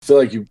feel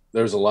like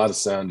there's a lot of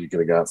sound you could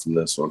have got from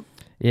this one.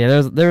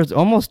 Yeah, there's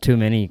almost too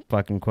many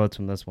fucking quotes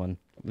from this one.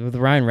 With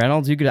Ryan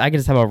Reynolds, I could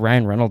just have a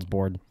Ryan Reynolds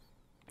board.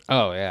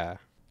 Oh, yeah.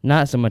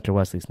 Not so much a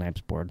Wesley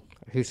Snipes board.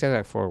 He said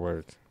like 4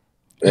 words.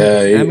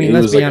 Yeah, I mean,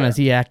 let's be honest,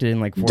 he acted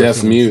in like 4 deaf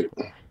scenes. mute.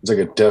 It's like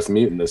a deaf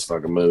mute in this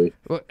fucking movie.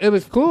 Well, it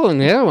was cool in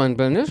the other one,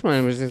 but in this one,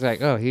 it was just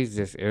like, oh, he's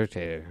just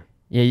irritated.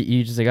 Yeah,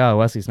 you just like, oh,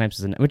 Wesley Snipes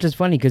is in it. Which is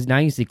funny, because now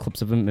you see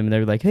clips of him, and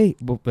they're like, hey,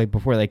 like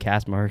before they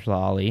cast Mahershala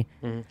Ali,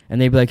 and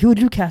they'd be like, who would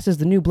you cast as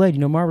the new Blade?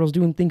 You know, Marvel's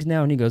doing things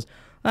now. And he goes,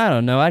 I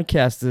don't know, I'd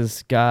cast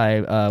this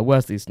guy,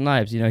 Wesley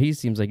Snipes. You know, he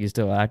seems like he's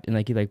still acting,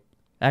 like he like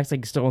acts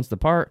like he still wants the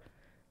part,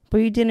 but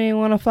he didn't even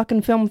want to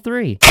fucking film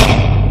 3.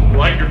 You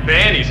like your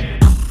panties?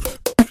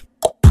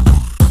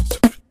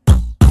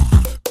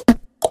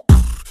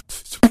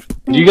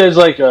 Do you guys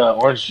like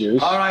orange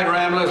juice? All right,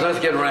 Ramblers, let's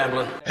get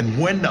rambling. And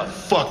when the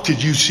fuck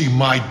did you see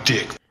my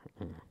dick?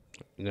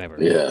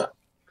 Never. Yeah.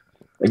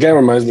 That guy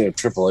reminds me of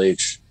Triple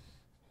H.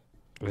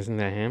 Wasn't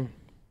that him?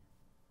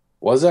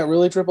 Was that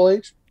really Triple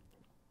H?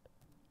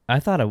 I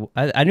thought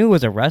I knew it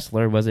was a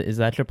wrestler. Is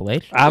that Triple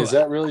H? Is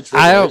that really Triple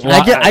I H?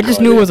 don't- I just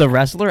knew it was a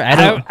wrestler. I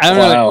don't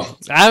Wow.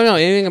 I don't know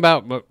anything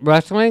about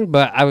wrestling,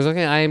 but I was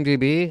looking at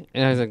IMDb,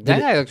 and I was like,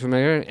 that guy looks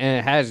familiar, and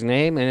it had his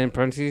name, and in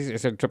parentheses,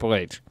 it said Triple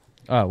H.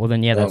 Oh, well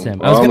then, yeah, that's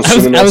him. I'm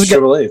assuming that's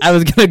Triple H. I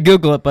was gonna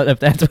Google it, but if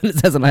that's what it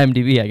says on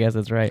IMDb, I guess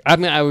that's right. I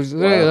mean, I was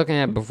literally looking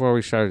at it before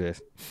we started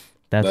this.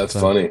 That's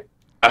funny.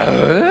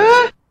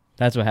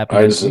 That's what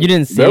happened. You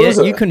didn't see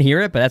it. You couldn't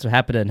hear it, but that's what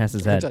happened in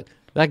Hess's head.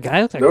 That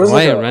guy looks like There was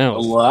like Ryan a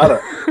Reynolds. lot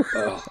of...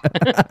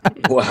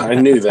 well, I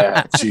knew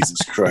that. Jesus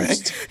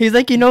Christ. He's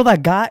like, you know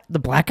that guy, the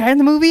black guy in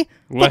the movie?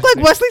 Look like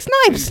Wesley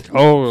Snipes.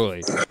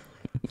 Totally.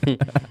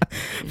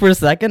 For a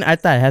second, I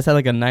thought Hess had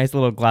like a nice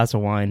little glass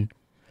of wine.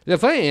 The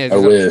funny is, I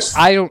wish.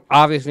 I don't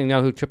obviously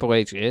know who Triple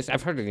H is.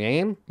 I've heard the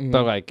name,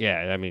 but like,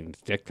 yeah, I mean,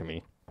 it's dick to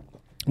me.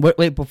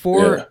 Wait,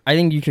 before, Yeah. I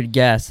think you should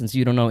guess, since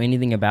you don't know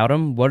anything about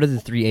him, what do the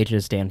 3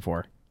 H's stand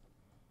for?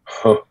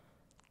 Huh.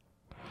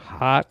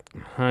 Hot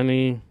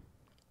Honey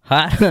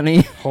Hot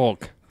Honey.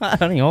 Hulk. Hot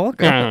Honey Hulk?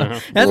 don't know.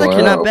 That's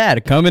actually not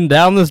bad. Coming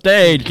down the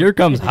stage, here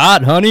comes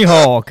Hot Honey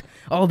Hulk.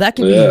 Oh, that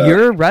can be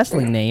your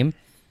wrestling name,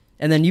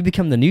 and then you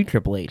become the new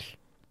Triple H.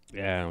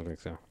 Yeah, I don't think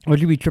so. Or would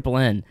you be Triple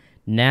N?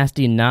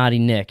 Nasty Naughty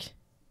Nick.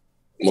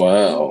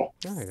 Wow.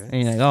 And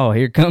you're like, oh,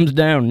 here comes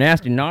down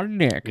Nasty Naughty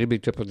Nick. You'd be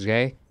Triple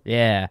J.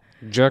 Yeah.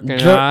 Jerkin.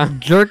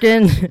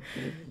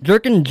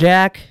 Jerkin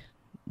Jack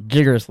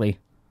Jiggerously.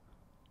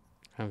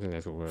 I don't think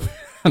that's a word.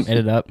 I made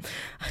it up.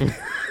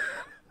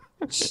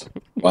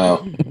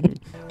 Wow.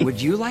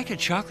 Would you like a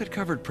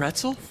chocolate-covered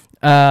pretzel?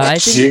 I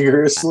think.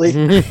 Vigorously?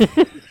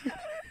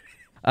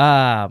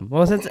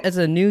 Well, since it's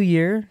a new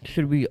year,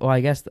 should we? Well, I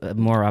guess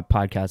more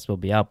podcasts will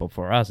be out, but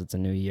for us, it's a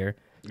new year.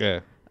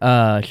 Yeah.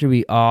 Should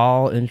we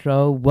all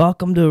intro?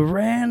 Welcome to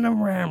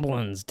Random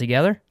Ramblings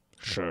together.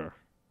 Sure.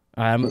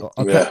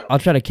 I'll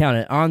try to count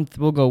it.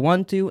 We'll go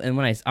 1, 2, and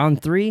when on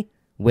 3,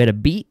 wait a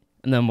beat,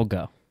 and then we'll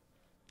go.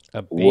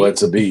 A beat.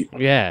 What's a beat?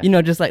 Yeah. You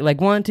know, just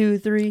like 1, 2,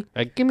 3.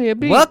 Like, give me a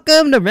beat.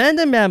 Welcome to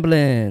Random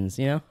Ramblings.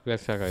 You know?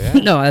 Let's talk like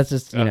that. No, that's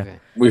just you know.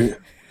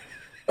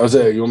 I was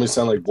saying, you want me to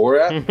sound like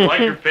Borat? You like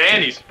your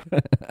panties?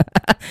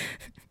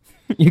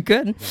 You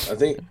could. I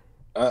think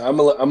I'm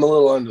a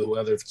little under the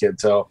weather. If you can't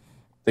tell,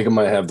 I think I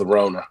might have the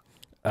Rona.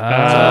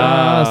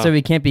 So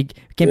we can't be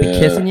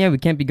kissing you. We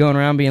can't be going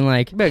around being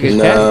like,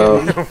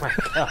 No. Oh my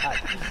god.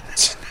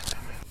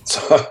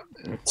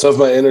 So if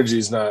my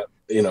energy's not,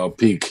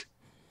 peak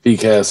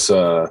has,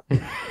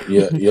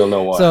 you'll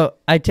know why. So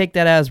I take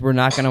that as we're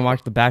not gonna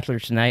watch The Bachelor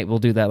tonight. We'll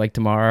do that like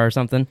tomorrow or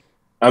something.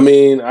 I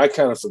mean, I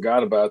kind of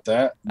forgot about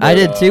that. But, I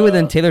did too, and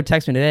then Taylor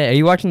texted me today, are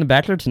you watching The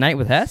Bachelor tonight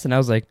with Hess? And I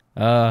was like,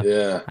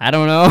 yeah. I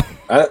don't know.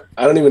 I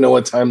don't even know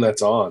what time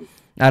that's on.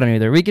 I don't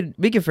either. We could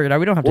figure it out.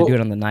 We don't have to do it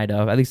on the night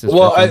of. At least this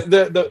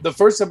the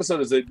first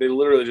episode is they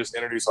literally just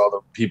introduce all the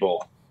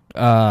people.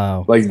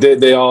 Oh. Like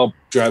they all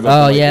drive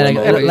up. Oh, in, yeah,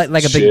 limos.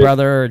 like a Big Shit.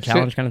 Brother or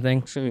challenge kind of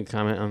thing. Shouldn't we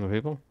comment on the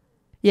people?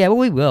 Yeah, well,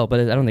 we will, but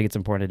I don't think it's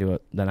important to do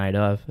it the night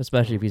of,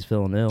 especially if he's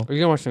feeling ill. Are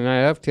you gonna watch the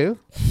night of too?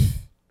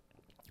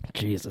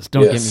 Jesus,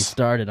 don't get me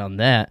started on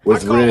that.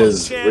 With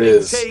Riz.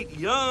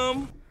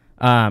 Yum.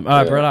 All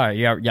right, brother,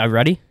 y'all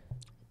ready?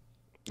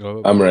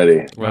 I'm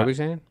ready. What are we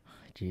saying?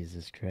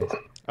 Jesus Christ.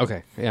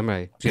 Okay, yeah, I'm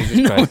ready. Jesus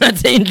No, Christ. we're not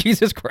saying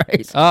Jesus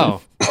Christ.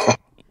 Oh. Oh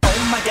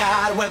my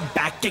God, we're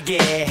back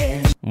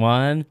again.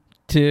 1,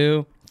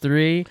 2,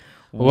 3.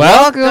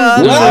 Welcome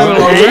to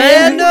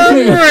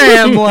Random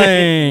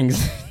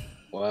Ramblings.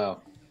 Wow.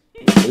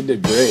 We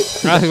did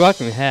great. I was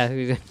watching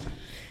Hess.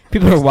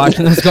 People are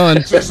watching this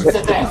going,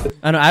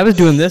 I know, I was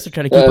doing this to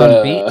try to keep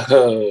on beat.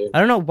 I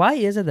don't know, why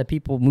is it that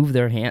people move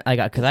their hand,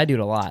 because I do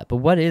it a lot, but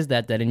what is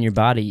that in your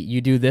body,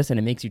 you do this and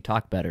it makes you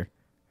talk better?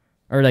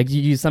 Or like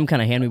you use some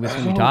kind of hand movement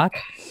when you talk?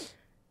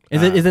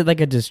 Is it like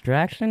a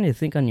distraction? You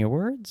think on your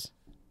words?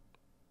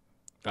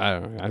 I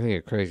don't know. I think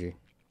you're crazy.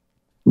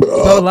 But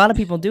a lot of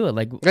people do it.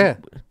 Like, Yeah.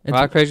 A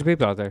lot of crazy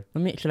people out there.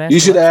 Should I ask You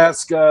should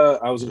Alexa?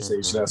 ask. I was gonna say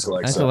you should ask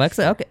Alexa. Ask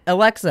Alexa? Okay.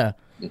 Alexa,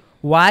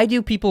 why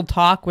do people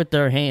talk with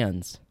their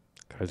hands?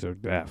 Because they're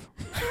deaf.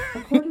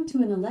 According to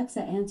an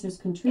Alexa Answers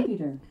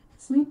contributor,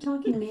 sleep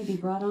talking may be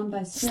brought on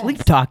by stress,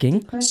 Sleep talking?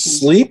 depression,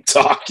 Sleep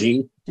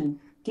talking.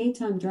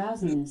 daytime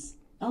drowsiness,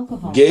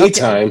 alcohol, Gay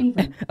time.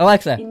 fever.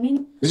 Alexa. In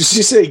many Did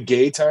she say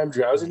gay time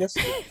drowsiness?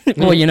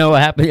 Well, you know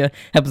what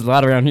happens a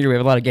lot around here. We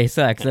have a lot of gay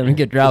sex, and we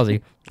get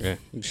drowsy. Yeah.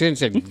 You shouldn't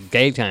say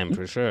gay time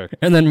for sure.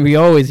 And then we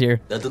always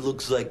hear. That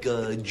looks like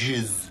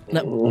jizz.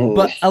 No,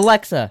 but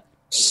Alexa,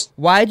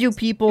 why do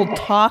people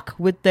talk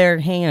with their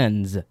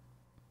hands?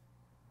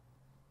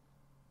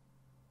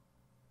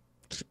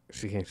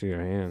 She can't see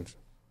her hands.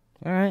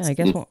 All right,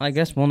 I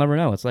guess we'll never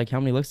know. It's like how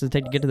many licks does it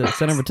take to get to the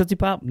center of a Tootsie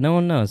Pop? No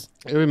one knows.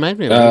 It reminds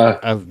me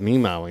of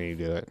Mima when you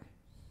do it.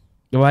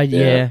 Why? Yeah.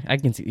 Yeah, I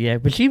can see. Yeah,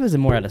 but she was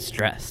more out of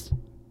stress.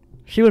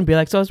 She wouldn't be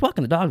like, so I was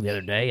walking the dog the other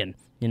day, and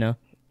you know.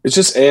 It's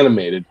just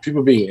animated.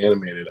 People being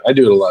animated. I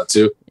do it a lot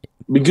too. I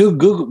mean,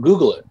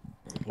 Google it.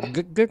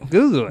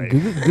 Google it.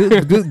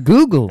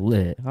 Google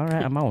it. All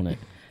right, I'm on it.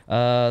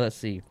 Let's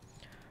see.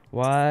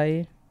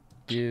 Why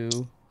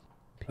do?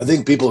 I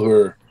think people who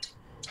are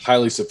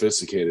highly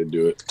sophisticated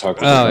do it. Talk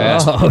with Oh, their yeah.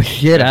 hands. Oh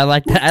shit! I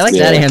like that. I like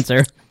that Yeah.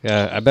 answer.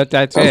 Yeah, I bet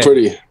that's I'm it.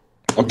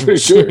 pretty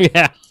sure.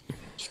 Yeah.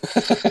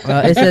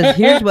 It says,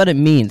 here's what it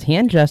means.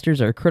 Hand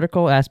gestures are a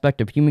critical aspect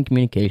of human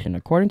communication.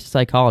 According to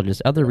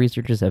psychologists, other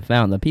researchers have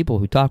found that people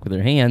who talk with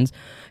their hands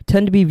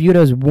tend to be viewed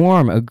as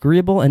warm,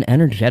 agreeable, and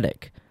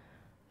energetic.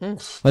 Well,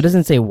 it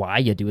doesn't say why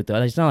you do it,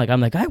 though. It's not like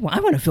I'm like, I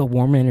want to feel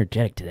warm and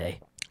energetic today.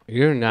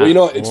 You're not Well, you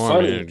know, it's warm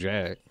funny. and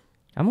energetic.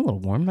 I'm a little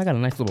warm. I got a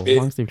nice little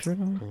long sleeve shirt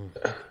on.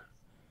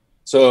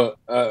 So,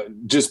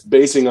 just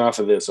basing off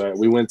of this, all right,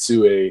 we went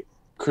to a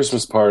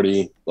Christmas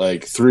party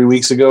like 3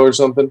 weeks ago or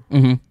something,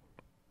 Mhm.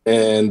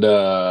 and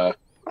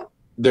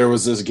there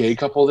was this gay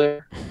couple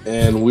there,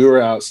 and we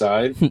were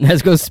outside.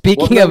 Let's go.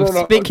 Speaking Well,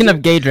 no, speaking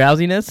of gay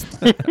drowsiness.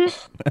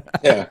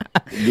 Yeah,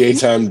 gay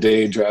time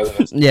day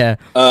drowsiness. Yeah.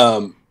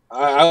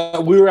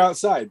 We were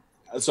outside,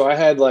 so I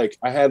had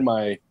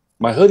my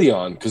hoodie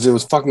on because it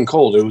was fucking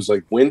cold. It was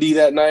like windy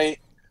that night.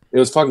 It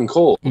was fucking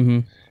cold,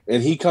 Mhm.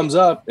 and he comes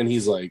up and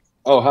he's like,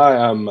 "Oh, hi,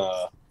 I'm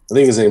I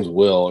think his name's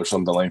Will or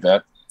something like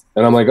that."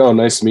 And I'm like, "Oh,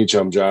 nice to meet you.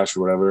 I'm Josh or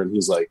whatever." And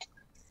he's like,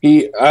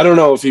 I don't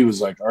know if he was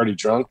like already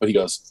drunk, but he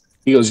goes,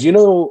 "You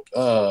know,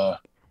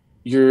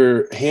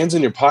 your hands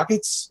in your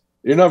pockets,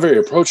 you're not very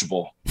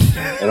approachable."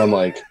 And I'm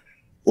like,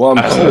 "Well,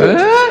 I'm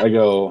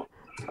cold."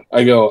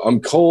 I go, "I'm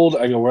cold."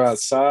 I go, "We're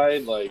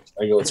outside." Like,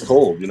 I go, "It's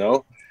cold, you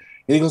know?"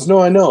 And he goes, "No,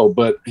 I know."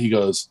 But he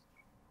goes,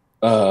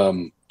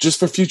 just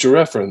for future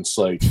reference,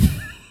 like,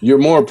 you're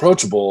more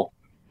approachable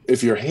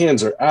if your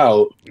hands are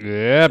out.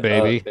 Yeah,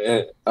 baby.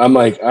 And I'm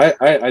like,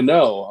 I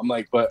know. I'm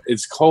like, but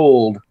it's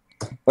cold.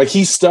 Like,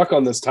 he's stuck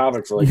on this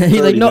topic for like 30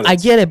 He's like, no, I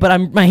minutes. get it,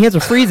 but my hands are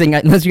freezing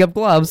unless you have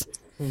gloves.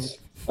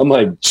 I'm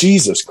like,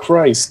 Jesus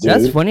Christ, dude.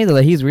 That's funny though.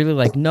 That he's really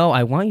like, no,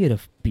 I want you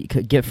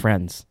to get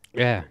friends.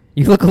 Yeah.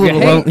 You look a little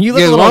Hey, lonely. You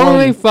look you're a little lonely.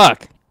 lonely.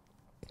 Fuck.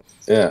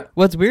 Yeah.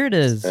 What's weird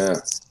is,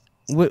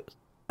 Yeah.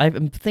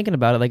 I'm thinking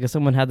about it. Like if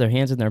someone had their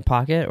hands in their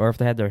pocket or if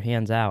they had their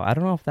hands out, I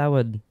don't know if that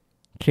would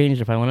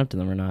change if I went up to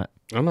them or not.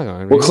 I'm not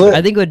going Well, Clint,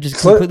 I think it would just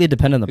completely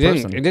depend on the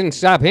person. It didn't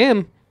stop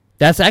him.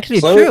 That's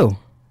actually Clement-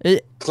 true.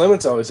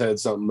 Clements always had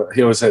something.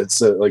 He always had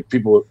like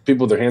people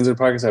with their hands in their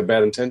pockets have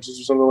bad intentions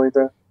or something like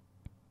that.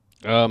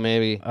 Oh,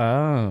 maybe.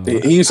 Oh,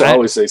 He used to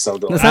always say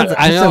something. that Like sounds, that.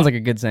 I that know. sounds like a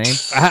good saying.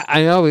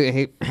 I know.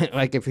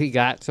 Like if he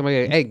got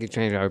somebody, hey, get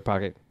change out of your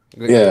pocket.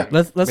 Yeah.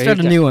 Let's But start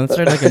a he's new one. Let's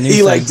start like a new.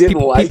 He, like, segment.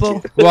 didn't like people,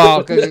 it. Well,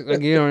 because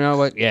like, you don't know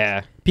what.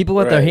 Yeah. people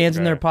with their Right, hands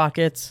in their right.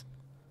 pockets.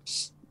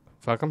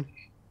 Fuck him.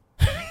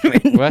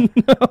 What?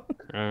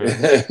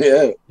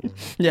 Yeah.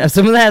 Yeah, if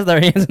someone has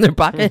their hands in their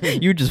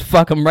pocket, you just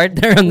fuck them right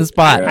there on the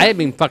spot. I didn't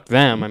mean fuck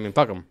them. I mean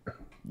fuck them.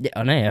 Yeah,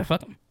 oh, no, yeah,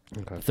 fuck them.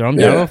 Okay. Throw them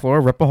down Yeah. on the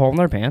floor, rip a hole in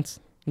their pants,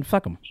 and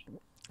fuck them.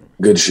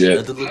 Good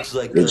shit. That looks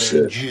like Good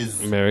shit.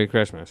 jizz. Merry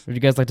Christmas. Would you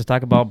guys like to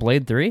talk about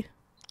Blade 3?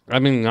 I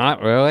mean,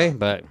 not really,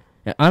 but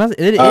Yeah,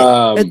 honestly,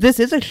 this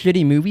is a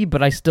shitty movie,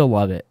 but I still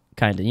love it,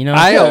 kind of. You know,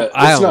 I don't. it's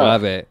I don't not-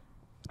 love it.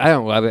 I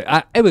don't love it.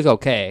 It was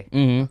okay,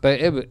 Mhm.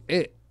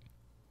 but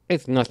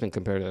it's nothing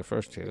compared to the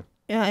first two.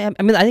 Yeah,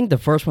 I mean, I think the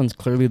first one's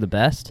clearly the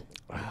best.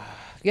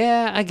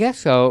 Yeah, I guess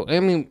so. I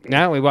mean,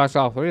 now we watched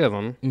all three of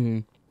them.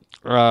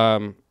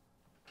 Mhm.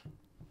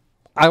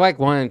 I like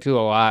 1 and 2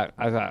 a lot.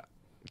 I thought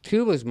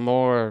 2 was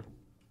more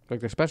like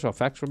the special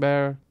effects were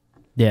better.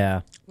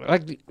 Yeah,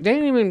 Like they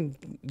didn't even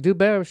do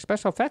better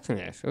special effects in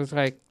this. It was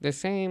like the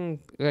same,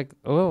 like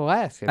a little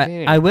less.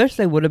 I wish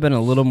they would have been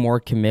a little more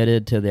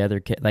committed to the other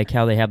kid, like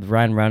how they have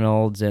Ryan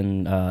Reynolds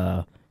and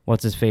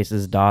what's his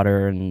face's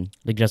daughter and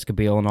like Jessica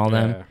Biel and all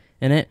Yeah. them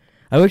in it.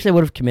 I wish they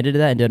would have committed to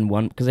that and done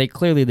one because they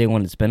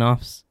wanted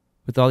spin-offs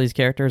with all these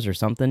characters or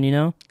something. You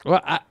know,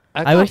 Well,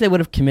 I wish they would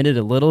have committed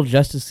a little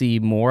just to see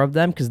more of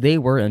them because they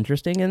were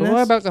interesting in But this.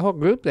 what about the whole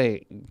group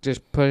they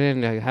just put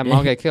in to have them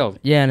all get killed?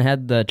 Yeah, and it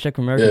had the Chick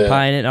from American Yeah.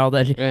 Pie in it and all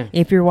that. Yeah.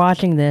 If you're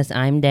watching this,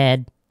 I'm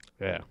dead.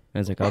 Yeah. I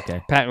was like,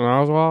 okay. Patton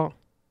Oswalt.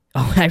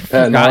 Oh, I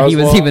forgot he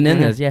was Oswalt? even in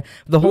this. Yeah,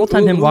 the whole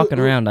time him who- walking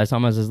around, I saw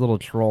him as his little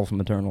troll from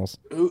Eternals.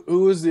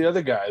 Who was the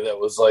other guy that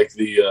was like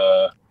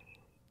the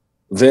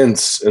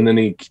Vince, and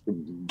then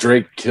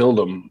Drake killed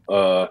him.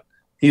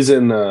 He's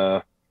in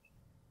that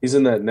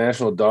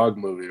National Dog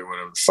movie or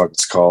whatever the fuck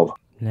it's called.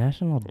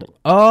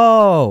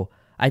 Oh,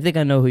 I think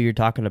I know who you're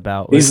talking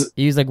about.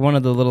 He's like one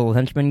of the little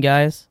henchman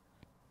guys.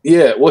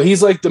 Yeah, well,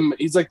 he's like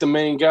the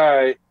main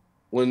guy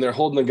when they're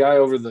holding the guy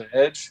over the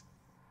edge,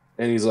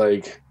 and he's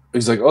like,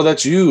 oh,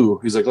 that's you.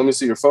 He's like, let me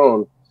see your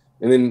phone,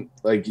 and then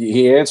like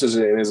he answers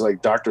it, and it's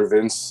like Dr.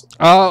 Vince.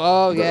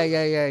 Yeah.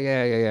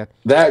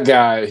 That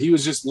guy, he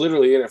was just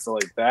literally in it for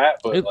like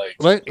that, but He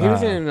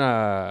was in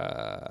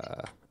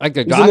like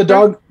the he's in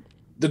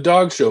the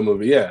dog show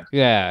movie. Yeah,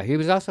 yeah. He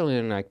was also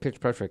in like Pitch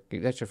Perfect.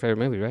 That's your favorite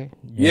movie, right?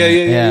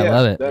 Yeah. I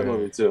love it. That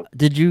movie too.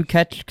 Did you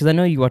catch? Because I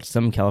know you watched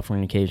some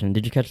Californication.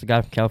 Did you catch the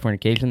guy from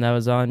Californication that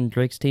was on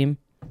Drake's team?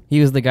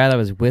 He was the guy that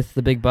was with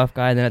the big buff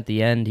guy. And then at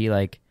the end, he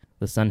like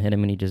the sun hit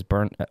him and he just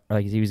burnt.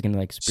 Like he was gonna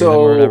like spear him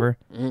or whatever.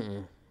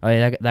 Oh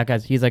yeah, that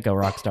guy's he's like a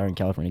rock star in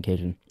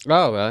Californication.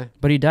 Oh really?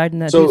 But he died in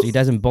that too. So he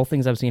dies in both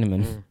things I've seen him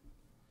in.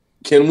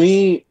 Can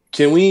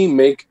we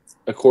make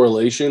a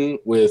correlation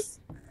with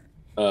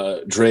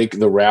Drake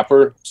the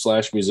rapper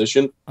 /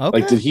 musician? Okay.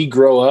 Like, did he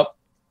grow up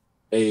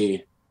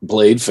a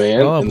Blade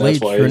fan? Oh, a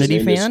Blade Trinity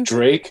his name fan? is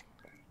Drake,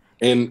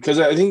 and because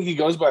I think he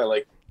goes by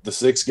like the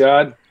Sixth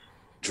God,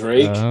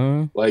 Drake,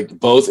 like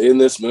both in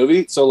this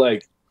movie. So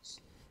like,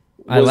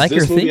 I like this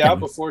your movie thinking.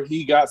 out before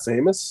he got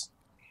famous?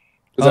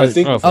 Because I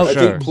think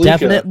Pleeka,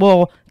 definite.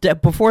 Well,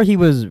 before he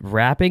was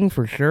rapping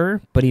for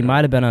sure, but he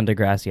might have been on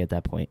Degrassi at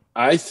that point.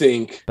 I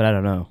think, but I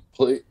don't know.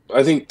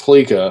 I think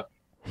Pleeka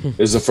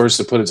is the first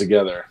to put it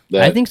together.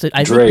 That I think so.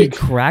 I think he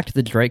cracked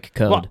the Drake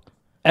code. Well,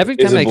 every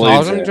time they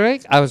called him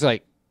Drake, I was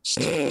like,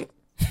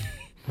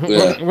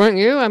 weren't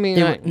you? I mean,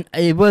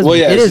 it was. Well,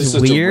 yeah, it is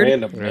weird, a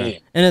random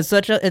name. And it's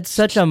such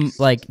a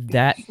like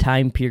that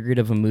time period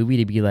of a movie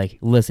to be like,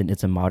 listen,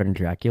 it's a modern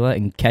Dracula,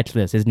 and catch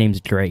this, his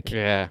name's Drake.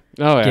 Yeah.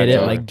 Oh yeah. Get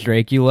it, like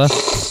Dracula.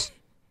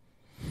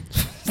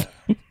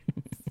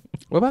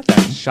 What about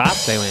that shop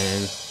they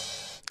went in?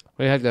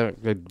 We had the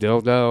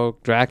dildo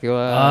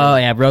Dracula. Oh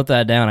yeah, I wrote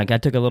that down. I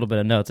took a little bit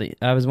of notes.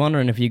 I was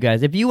wondering if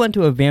you went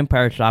to a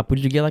vampire shop, would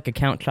you get like a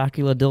Count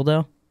Chocula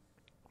dildo?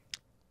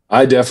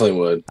 I definitely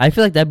would. I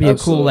feel like that'd be a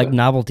cool like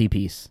novelty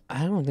piece.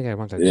 I don't think I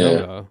want that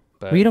dildo.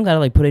 But Well, you don't gotta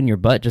like put it in your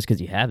butt just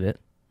because you have it.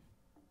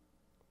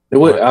 It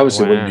would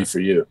obviously wouldn't be for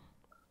you.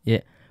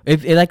 Yeah.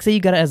 If like say you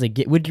got it as a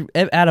gift, would you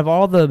out of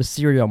all the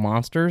cereal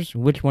monsters,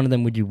 which one of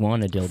them would you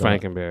want a dildo?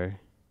 Frankenberry.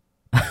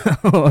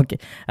 Oh, okay.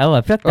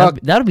 I feel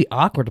like that would be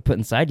awkward to put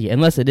inside you,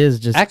 unless it is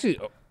just actually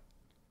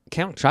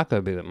Count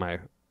Chocula would be my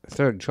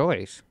third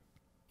choice.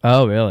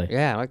 Oh, really?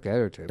 Yeah, I like the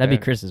other two. That'd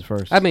be Chris's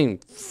first. I mean,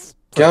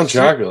 Count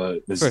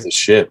Chocula is the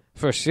shit.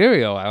 For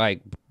cereal, I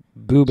like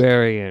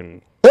Blueberry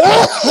and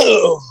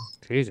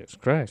Jesus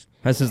Christ.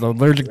 This is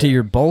allergic to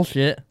your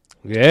bullshit.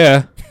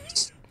 Yeah.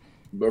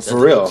 But for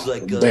real,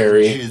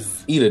 berry.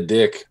 Eat a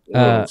dick.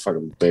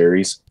 Fucking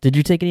berries. Did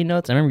you take any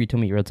notes? I remember you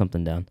told me you wrote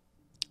something down.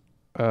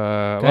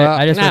 Well,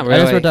 I just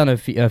wrote down a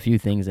few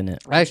things in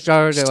it. I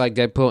started to like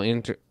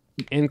Deadpool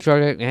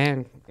introed it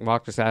and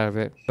walked us out of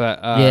it. But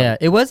yeah,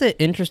 it was an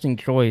interesting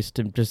choice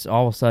to just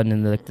all of a sudden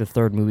in the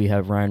third movie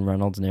have Ryan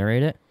Reynolds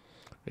narrate it.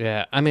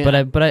 Yeah, I mean,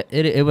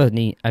 it was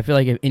neat. I feel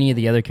like if any of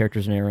the other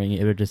characters narrating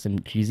it would just seem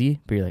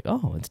cheesy, but you're like,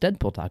 oh, it's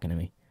Deadpool talking to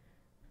me.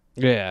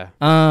 Yeah.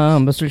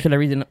 But so should I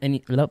read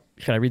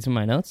Should I read some of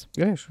my notes?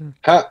 Yeah, sure.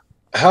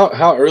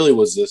 How early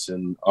was this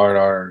in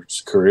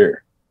R&R's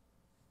career?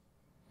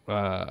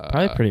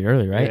 Probably pretty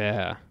early, right?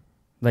 Yeah.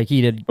 Like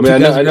he did. I mean, I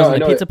know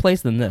in a pizza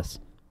place than this.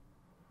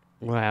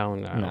 Well,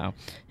 no. No.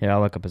 Here,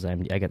 I'll look up his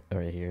IMDb. I got it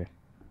right here.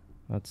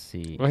 Let's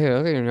see. Well, here,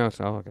 look at your notes.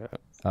 I'll look at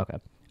it. Okay.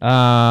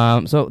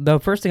 So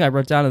the first thing I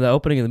wrote down in the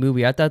opening of the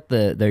movie, I thought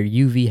the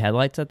UV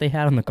headlights that they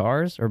had on the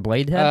cars or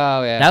blade head.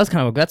 Oh yeah. That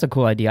was that's a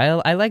cool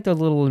idea. I like those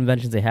little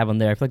inventions they have on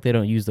there. I feel like they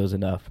don't use those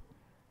enough.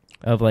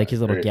 Of like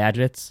his little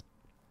gadgets.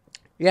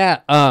 Yeah.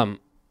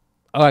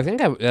 I think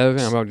the other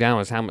thing I wrote down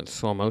was how much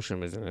slow motion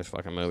was in this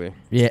fucking movie.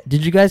 Yeah.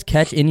 Did you guys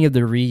catch any of the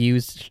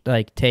reused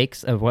like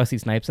takes of Wesley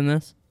Snipes in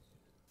this?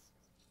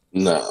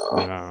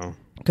 No.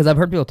 Because I've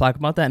heard people talk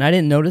about that, and I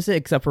didn't notice it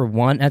except for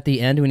one at the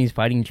end when he's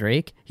fighting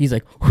Drake. He's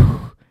like,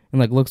 whew, and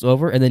like looks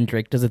over, and then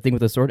Drake does a thing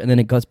with a sword, and then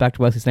it goes back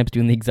to Wesley Snipes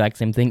doing the exact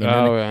same thing.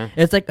 And yeah.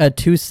 It's like a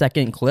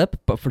 2-second clip,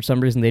 but for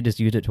some reason they just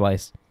used it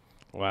twice.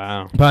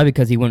 Wow. Probably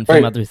because he wouldn't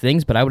film other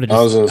things, but I would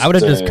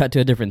have just cut to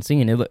a different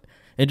scene.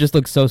 It just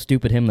looks so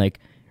stupid. Him like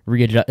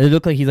readjust. It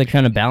looked like he's like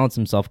trying to balance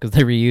himself because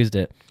they reused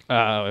it.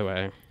 Oh,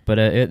 wait. But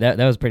that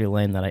was pretty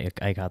lame that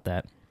I got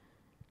that.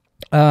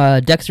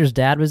 Dexter's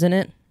dad was in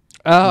it.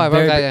 Oh, I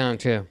wrote that down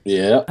too.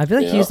 Yeah. I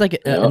feel like he's like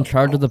in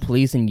charge of the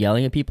police and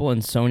yelling at people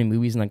in so many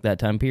movies in like that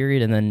time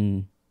period,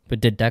 but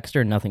did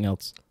Dexter and nothing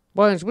else.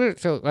 Well, it's weird.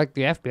 So like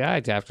the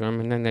FBI's after him,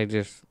 and then they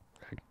just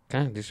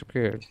kind of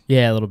disappeared.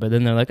 Yeah, a little bit.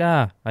 Then they're like,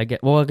 I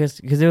guess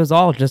because it was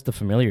all just the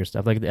familiar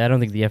stuff. Like I don't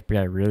think the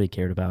FBI really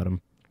cared about him.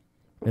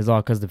 It's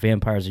all because the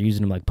vampires are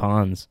using him like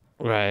pawns.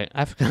 Right.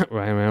 I forgot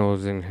Ryan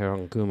Reynolds and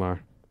Harold and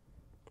Kumar.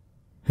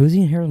 Who's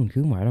he in Harold and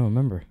Kumar? I don't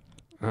remember.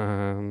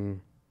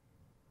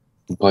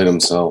 He played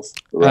himself.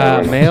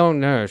 Male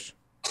nurse.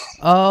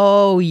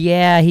 Oh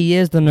yeah, he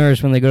is the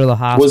nurse when they go to the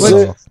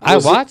hospital.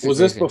 Was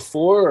this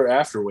before or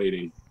after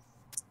Waiting?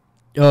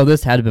 Oh,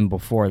 this had been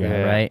before that,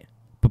 Yeah. right?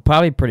 But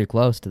probably pretty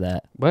close to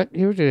that. What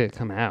year did it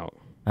come out?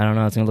 I don't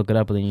know. I was gonna look it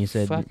up, but then you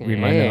said Fucking read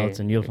my A. notes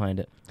and you'll find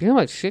it. Do you know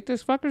what shit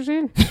this fucker's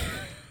in?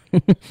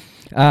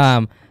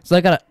 So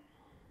I got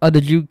a.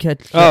 Did you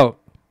catch? Oh,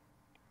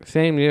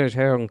 same year as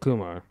Harold and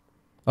Kumar.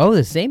 Oh,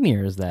 the same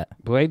year as that.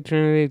 Blade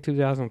Trinity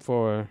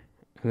 2004,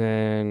 and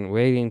then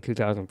Waiting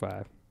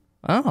 2005.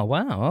 Oh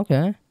wow,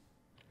 okay.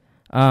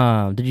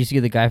 Did you see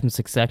the guy from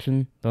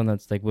Succession, the one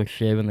that's like with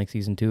Shiv in like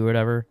season 2 or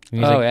whatever?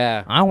 He's Oh, like,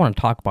 yeah. I want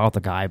to talk about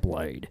the guy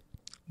Blade.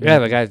 Yeah,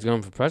 the guy's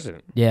going for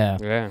president. Yeah.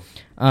 Yeah.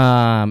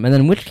 And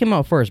then which came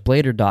out first,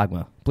 Blade or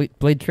Dogma?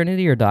 Blade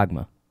Trinity or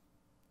Dogma?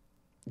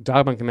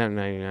 Dogma came out in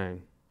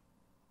 99.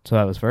 So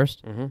that was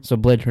 1st. Mhm. So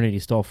Blade Trinity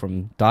stole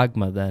from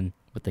Dogma then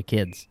with the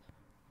kids,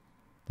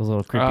 those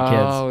little creepy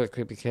kids. Oh, the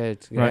creepy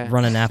kids. Yeah.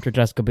 Running after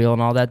Jessica Biel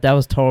and all that. That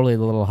was totally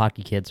the little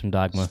hockey kids from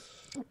Dogma.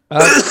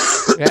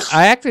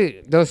 Yeah,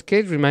 those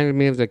kids reminded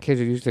me of the kids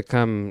who used to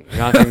come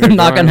knock on, your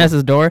Knock door on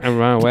Hess's door and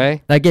run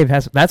away. That gave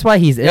Hess. That's why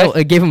he's ill.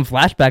 It gave him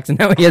flashbacks, and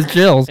now he has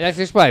chills. That's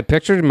just what I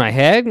pictured in my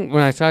head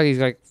when I saw these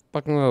like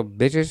fucking little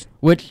bitches.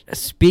 Which,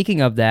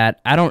 speaking of that,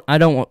 I don't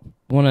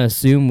want to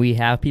assume we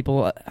have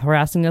people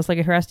harassing us like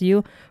it harassed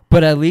you,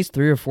 but at least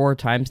 3 or 4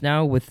 times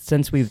now,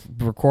 since we've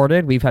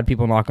recorded, we've had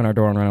people knock on our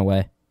door and run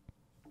away.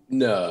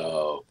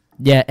 No.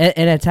 Yeah,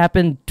 and it's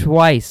happened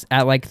twice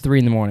at like 3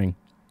 in the morning.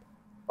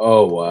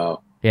 Oh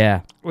wow.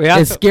 Yeah, We it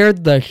also-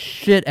 scared the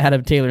shit out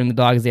of Taylor and the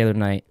dogs the other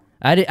night.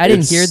 I didn't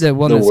It's hear the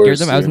one the that scared worst,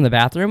 them. I was dude. in the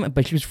bathroom,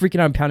 but she was freaking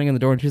out and pounding on the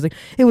door, and she was like,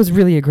 "It was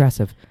really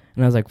aggressive."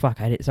 And I was like, "Fuck!"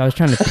 So I was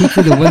trying to peek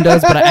through the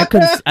windows, but I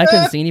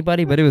couldn't see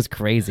anybody. But it was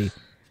crazy.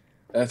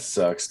 That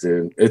sucks,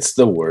 dude. It's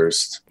the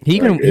worst. He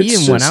even Like, he it's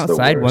even went just the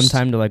outside one worst.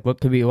 time to like look.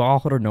 Could we all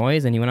heard a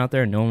noise, and he went out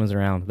there and no one was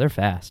around. They're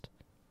fast.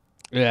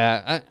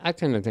 Yeah, I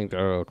tend to think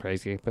they're a little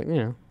crazy, but you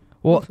know.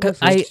 Well, 'cause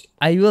I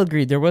will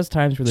agree. There was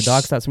times where the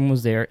dogs thought someone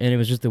was there, and it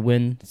was just the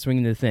wind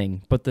swinging the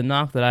thing. But the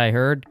knock that I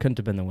heard couldn't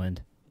have been the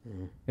wind.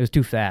 It was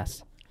too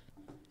fast.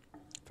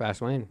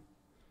 Fast Lane.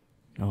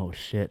 Oh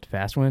shit,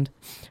 fast wind.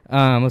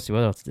 Let's see,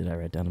 what else did I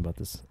write down about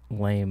this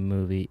lame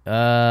movie?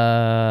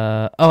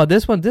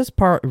 This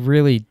part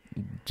really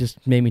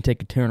just made me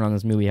take a turn on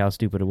this movie. How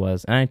stupid it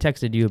was, and I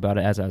texted you about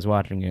it as I was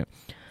watching it.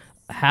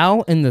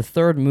 How in the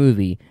third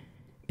movie,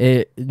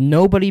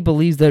 nobody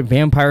believes that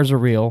vampires are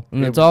real,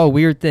 and it's all a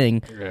weird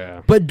thing.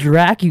 Yeah. But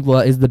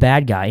Dracula is the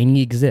bad guy, and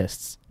he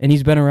exists, and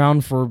he's been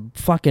around for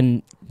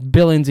fucking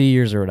billions of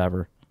years or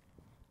whatever.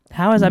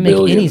 How does that make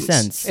any Billions.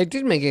 sense? It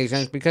didn't make any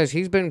sense because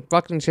he's been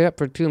fucking shit up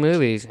for 2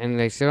 movies and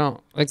they still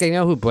don't, like, they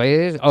know who Blade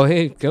is. Oh,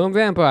 hey, killing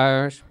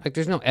vampires. Like,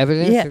 there's no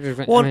evidence. Yeah, that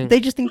there's- well, I mean, they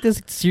just think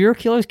this serial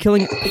killer is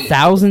killing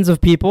thousands of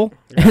people,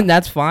 and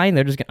that's fine.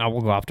 They're just gonna, we'll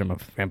go after him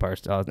if vampire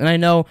style. And I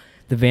know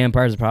the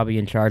vampires are probably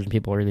in charge, and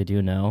people really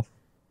do know,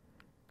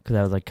 because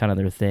that was like kind of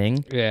their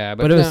thing. yeah,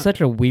 But it was no,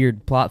 such a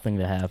weird plot thing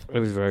to have. It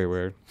was very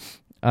weird.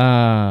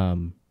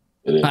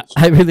 It is.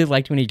 I really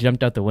liked when he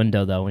jumped out the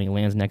window though, when he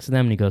lands next to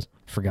them, and he goes,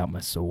 "Forgot my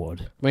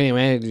sword." Wait a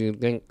minute, do you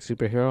think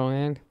superhero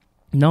land?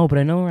 No, but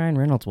I know Ryan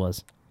Reynolds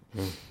was.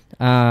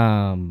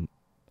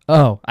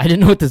 Oh, I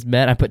didn't know what this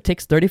meant. I put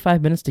takes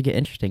 35 minutes to get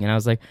interesting, and I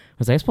was like,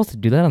 was I supposed to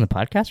do that on the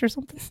podcast or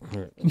something?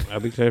 I'll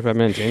be 35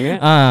 minutes in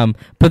it.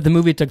 But the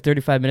movie took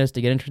 35 minutes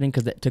to get interesting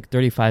because it took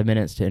 35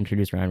 minutes to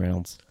introduce Ryan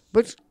Reynolds.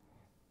 But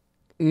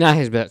not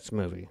his best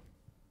movie.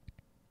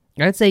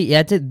 I'd say,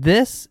 yeah,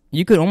 this,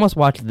 you could almost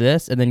watch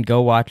this and then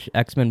go watch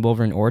X-Men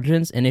Wolverine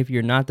Origins, and if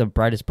you're not the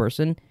brightest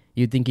person,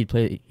 you'd think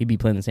he'd be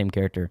playing the same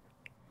character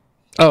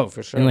Oh,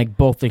 for sure. in like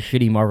both the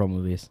shitty Marvel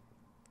movies.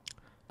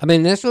 I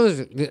mean, this was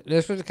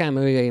the kind of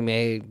movie they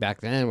made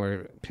back then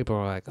where people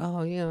were like,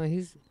 oh, you know,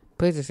 he's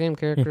plays the same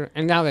character.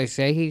 And now they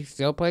say he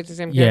still plays the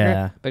same character.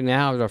 Yeah. But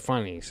now they're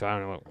funny, so I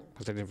don't know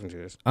what the difference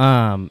is.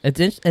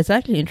 It's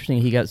actually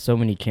interesting he got so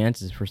many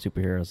chances for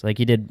superheroes. Like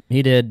he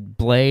did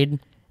Blade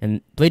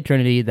and Blade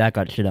Trinity, that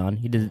got shit on.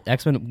 He did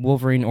X-Men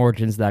Wolverine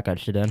Origins, that got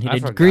shit on. He I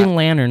did forgot. Green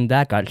Lantern,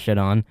 that got shit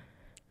on.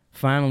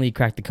 Finally he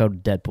cracked the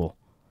code to Deadpool.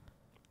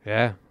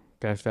 Yeah.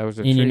 Guess that was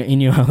the And treat. you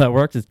know how that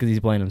works? It's because he's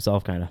playing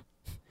himself, kind of.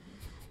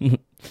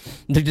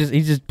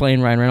 He's just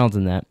playing Ryan Reynolds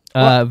in that.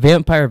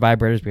 Vampire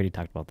Vibrators, we already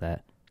talked about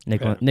that.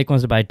 Nick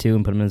wants to buy 2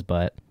 and put them in his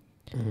butt.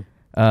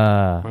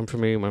 One for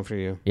me, one for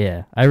you.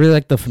 Yeah, I really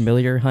like the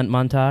familiar hunt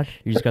montage.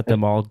 You just got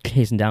them all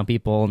chasing down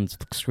people and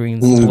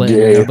screens Mm, splitting,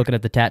 yeah. looking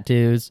at the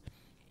tattoos.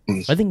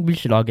 I think we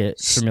should all get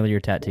familiar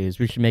tattoos.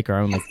 We should make our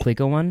own like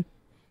Pliko one,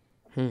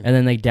 and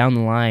then like down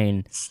the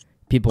line,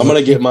 people. I'm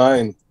gonna get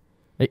mine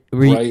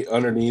Re- right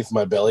underneath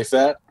my belly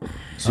fat,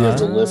 so you have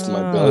to lift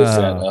my belly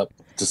fat up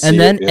to see and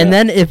then it. and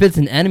then if it's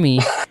an enemy,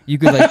 you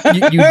could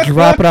like you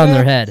drop it on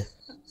their head,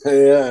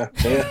 yeah.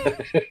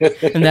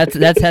 and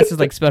that's Hess's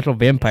like special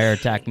vampire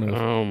attack move.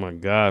 Oh, my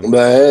God.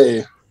 But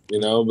hey, be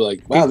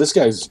like, wow, this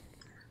guy's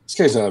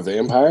not a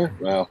vampire.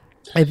 Wow,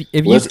 If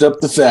you lift up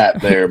the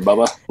fat there,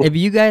 Bubba. if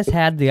you guys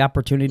had the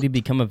opportunity to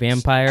become a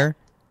vampire,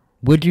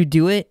 would you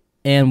do it?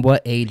 And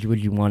what age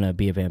would you want to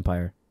be a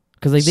vampire?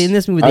 Because like in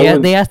this movie, I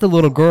would- they asked the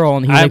little girl,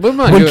 and he was I like, would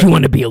wanna "Wouldn't do you it."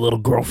 want to be a little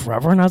girl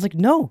forever?" And I was like,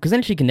 "No," because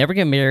then she can never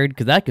get married,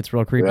 because that gets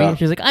real creepy. Yeah.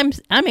 She's like,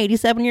 "I'm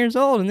 87 years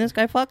old, and this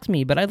guy fucks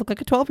me, but I look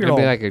like a 12-year-old."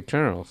 It'd be like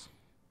Eternals.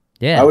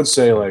 Yeah, I would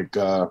say like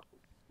I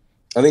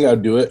think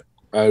I'd do it.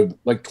 I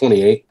like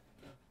 28.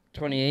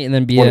 28, and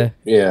then be 20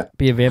 yeah,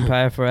 a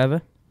vampire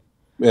forever.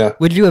 yeah.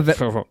 Would you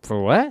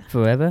For what?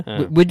 forever?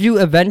 Would you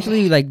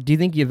eventually like? Do you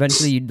think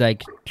you'd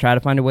like try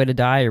to find a way to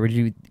die, or would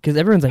you? Because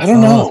everyone's like, I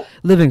don't know.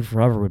 living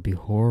forever would be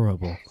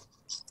horrible.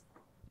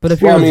 But if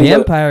Well, you're I a mean,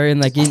 vampire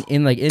and like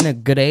in a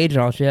good age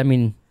and all shit, I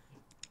mean,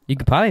 you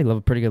could probably live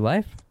a pretty good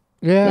life.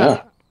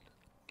 Yeah.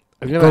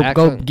 I've never Go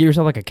actually- get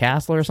yourself like a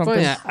castle or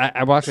something. Funny,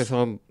 I watched this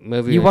whole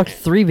movie. You watched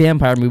 3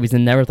 vampire movies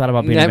and never thought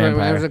about being a I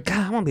vampire. was like,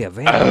 God, I want to be a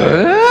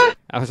vampire.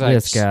 I was like,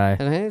 This guy.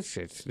 This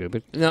shit's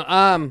stupid. No,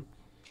 I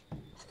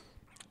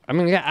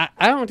mean, yeah,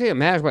 I don't think it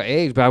matters what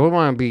age, but I would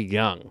want to be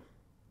young.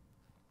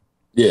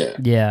 Yeah.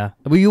 Yeah.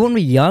 Well, you wouldn't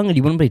be young and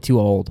you wouldn't be too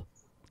old.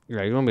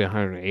 Yeah, you want to be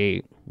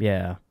 108.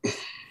 Yeah.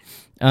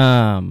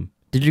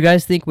 Did you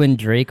guys think when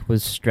Drake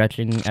was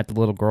stretching at the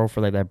little girl for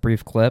like that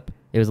brief clip,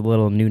 it was a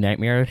little New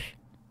Nightmare-ish?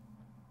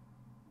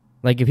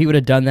 Like if he would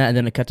have done that and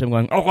then it cut to him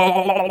going,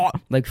 oh,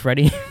 like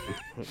Freddy.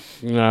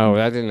 No,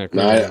 that didn't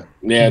occur.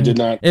 It did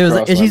not. It was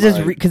cross like, she's my just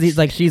mind.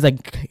 because she's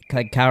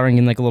like cowering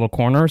in like a little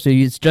corner, so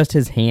it's just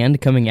his hand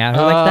coming at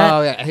her like that.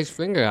 Oh, yeah, his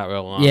finger got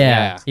real long.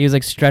 Yeah, he was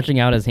like stretching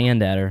out his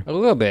hand at her. A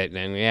little bit,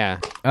 then, yeah.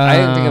 I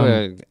didn't think of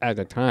it at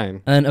the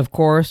time. And of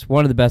course,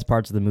 one of the best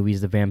parts of the movie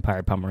is the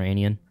vampire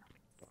Pomeranian.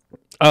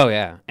 Oh,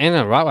 yeah. And the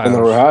Rottweiler. And the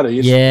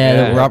Rotties.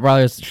 Yeah, the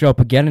Rottweilers show up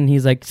again, and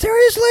he's like,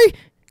 "Seriously?"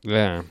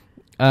 Yeah.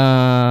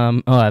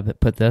 Oh, I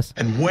put this.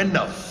 And when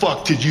the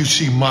fuck did you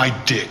see my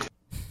dick?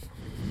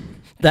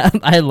 That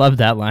I love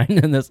that line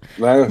in this.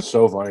 That is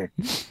so funny.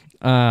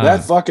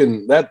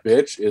 That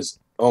bitch is,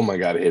 oh my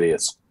god,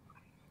 hideous.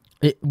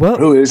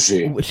 Who is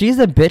she? She's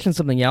a bitch in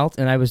something else,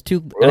 and I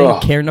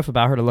didn't care enough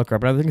about her to look her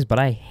up in other things, but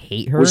I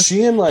hate her. Was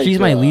she in like? She's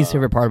my least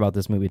favorite part about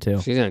this movie too.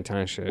 She's in a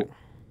ton of shit.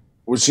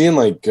 Was she in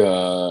like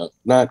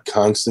not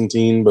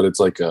Constantine, but it's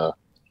like I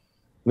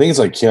think it's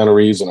like Keanu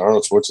Reeves and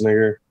Arnold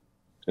Schwarzenegger,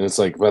 and it's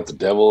like about the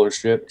devil or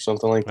shit or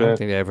something like I don't that.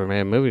 think they ever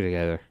made a movie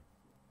together.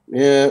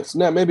 Yeah, it's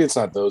not. Maybe it's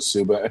not those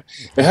two, but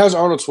it has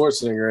Arnold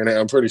Schwarzenegger in it.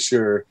 I'm pretty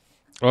sure.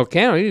 Well,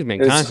 Keanu Reeves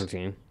made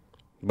Constantine,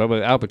 but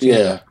with Al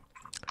Pacino.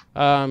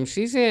 Yeah.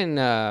 She's in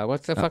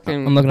what's the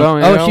fucking? I'm looking bow up.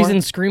 and Oh, arrow she's one?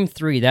 in Scream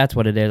 3. That's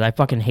what it is. I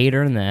fucking hate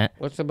her in that.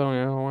 What's the bow and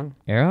arrow one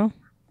Arrow?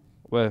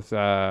 with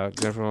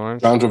Jennifer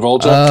Lawrence? John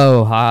Travolta.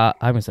 Oh, I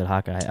haven't said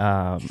Hawkeye.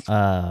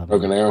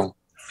 Broken Arrow.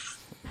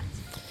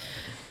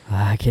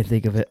 I can't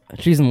think of it.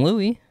 She's in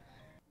Louis.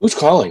 Who's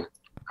calling?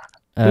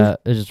 It's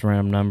just a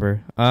random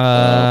number.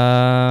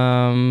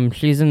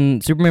 She's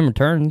in Superman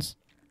Returns.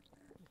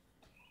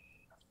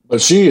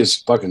 But she is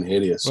fucking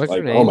hideous. What's her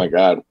Like, name? oh my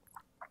god.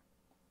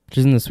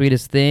 She's in The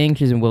Sweetest Thing.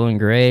 She's in Will and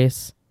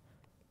Grace.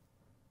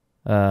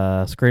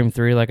 Scream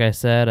 3, like I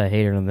said. I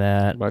hate her in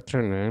that. What's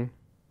her name?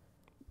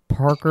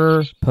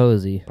 Parker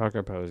Posey.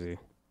 Parker Posey.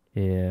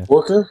 Yeah.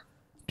 Porker?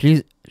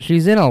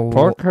 She's in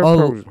Parker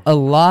Posey. a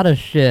lot of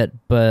shit,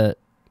 but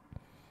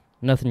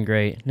nothing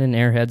great. In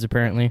Airheads,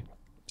 apparently.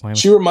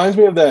 She reminds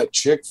me of that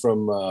chick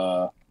from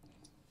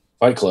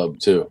Fight Club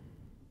too.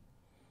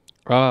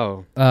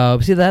 Oh.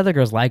 See, the other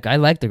girl's I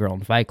like the girl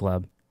in Fight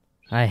Club.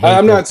 I'm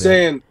I'm not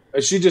saying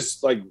she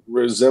just like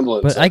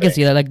resemblance. but I can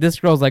see that. Like this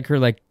girl's like her.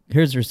 Like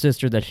here's her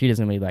sister that she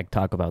doesn't really like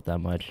talk about that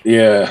much.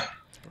 Yeah.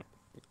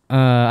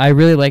 I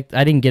really liked.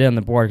 I didn't get it on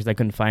the board because I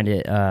couldn't find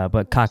it.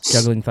 But cock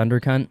juggling thunder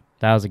cunt.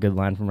 That was a good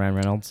line from Ryan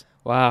Reynolds.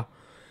 Wow.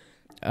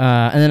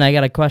 And then I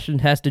got a question.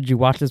 Hess, did you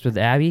watch this with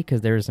Abby? Because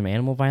there was some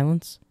animal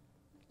violence.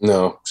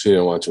 No, she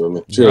didn't watch it with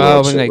me. She didn't Oh,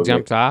 watch when it they with me.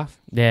 jumped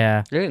off.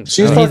 Yeah. She's And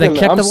he's fucking, like,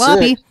 check I'm the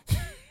lobby. sick.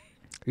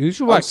 You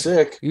should I'm watch.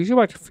 sick. You should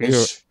watch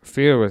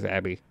Fear with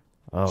Abby.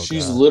 Oh,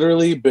 She's God.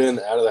 literally been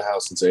out of the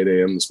house since 8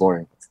 a.m. this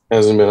morning.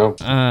 Hasn't been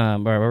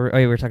home.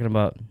 We're talking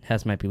about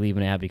Hess might be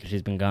leaving Abby because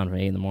she's been gone from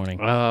 8 in the morning.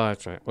 Oh,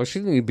 that's right. Well,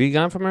 shouldn't you be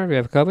gone from her? Do you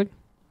have COVID?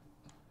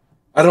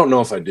 I don't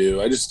know if I do.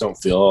 I just don't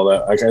feel all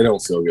that. Like I don't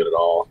feel good at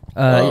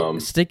all.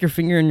 Stick your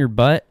finger in your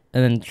butt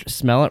and then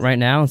smell it right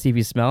now and see if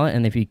you smell it.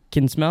 And if you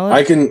can smell it,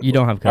 I can. You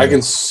don't have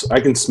COVID. I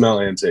can smell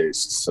and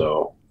taste.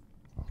 So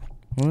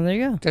Well, there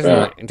you go.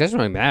 It doesn't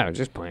really matter at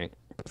this point.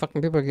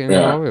 Fucking people are getting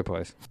Yeah. all over the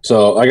place.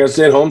 So I got to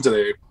stay at home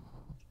today,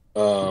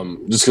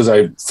 just because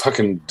I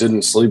fucking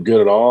didn't sleep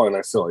good at all, and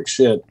I feel like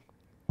shit.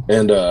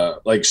 And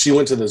like she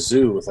went to the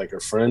zoo with like her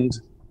friend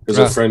because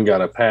her friend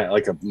got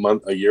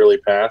a yearly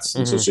pass,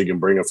 and so she can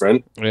bring a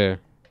friend. Yeah.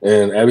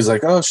 And Abby's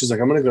like, oh, she's like,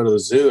 I'm gonna go to the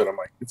zoo, and I'm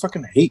like, you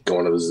fucking hate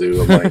going to the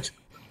zoo. I'm like,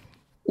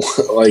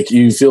 like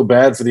you feel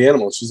bad for the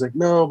animals. She's like,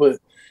 no, but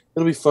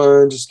it'll be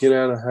fun. Just get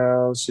out of the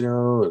house, you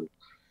know. And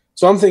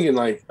so I'm thinking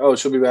like, oh,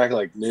 she'll be back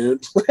like noon.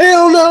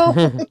 Hell no,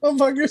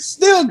 motherfucker's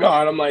still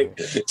gone. I'm like,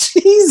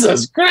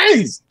 Jesus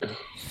Christ.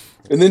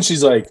 And then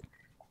she's like,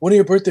 one of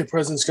your birthday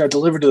presents got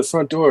delivered to the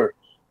front door.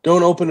 Go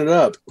and open it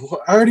up.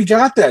 Well, I already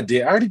got that,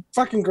 dude. I already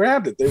fucking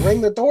grabbed it. They rang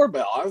the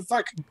doorbell. I'm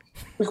fucking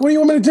like, what do you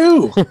want me to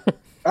do?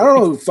 I don't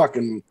know who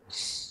fucking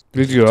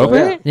Did you open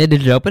yeah. it? Yeah,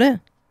 did you open it?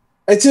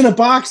 It's in a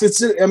box.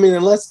 It's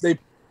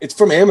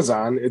from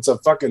Amazon. It's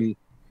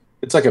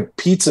like a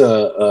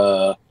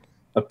pizza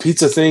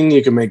thing.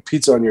 You can make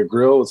pizza on your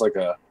grill. It's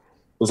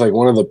like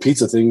one of the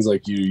pizza things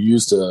like you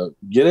use to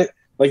get it.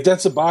 Like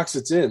that's the box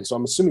it's in. So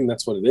I'm assuming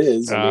that's what it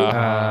is. I mean,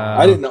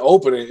 I didn't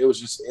open it. It was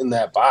just in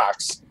that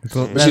box.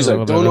 Cool. But she's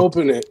like, "Don't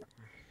open it."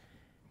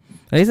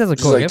 At least that's a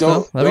cool like, gift,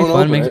 though. That'd be don't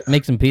fun. open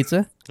Make some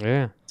pizza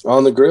Yeah.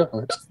 On the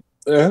grill.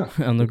 Yeah.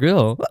 on the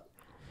grill.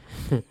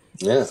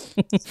 Yeah.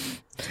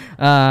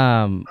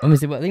 Let me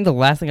see. I think the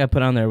last thing I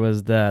put on there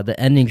was the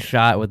ending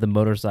shot with the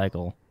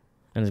motorcycle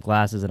and his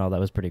glasses and all that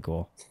was pretty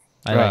cool.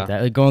 I like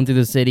that. Like going through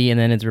the city and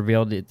then it's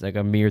revealed it's like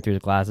a mirror through the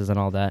glasses and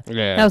all that.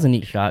 Yeah. That was a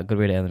neat shot. Good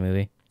way to end the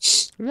movie.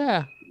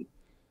 Yeah.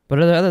 But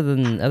other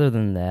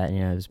than that,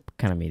 it was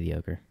kind of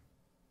mediocre.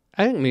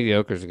 I think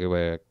mediocre is a good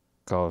way to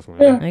call this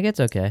one. I think it's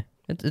okay.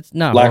 It's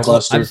not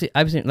Lackluster. horrible.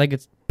 I've seen like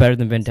it's better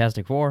than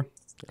Fantastic Four.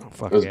 Oh,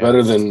 fuck It was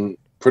better than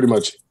pretty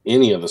much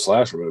any of the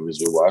slasher movies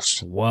we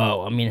watched.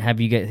 Whoa! I mean,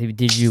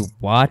 did you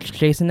watch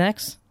Jason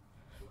X?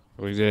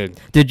 We did.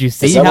 Did you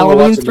see Is that what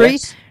we're Halloween watching 3?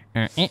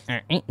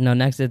 next? No,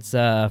 next it's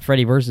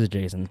Freddy versus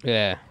Jason.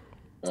 Yeah.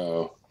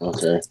 Oh,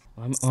 okay.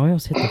 I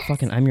almost hit the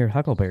fucking I'm Your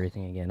Huckleberry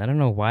thing again. I don't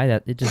know why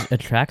it just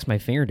attracts my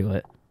finger to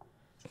it.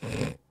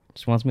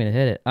 Just wants me to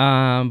hit it.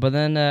 But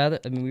then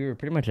we were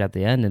pretty much at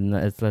the end,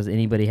 and does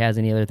anybody has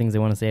any other things they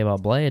want to say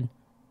about Blade?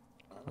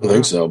 I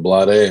think so.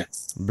 Blade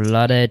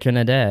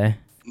Trinidad.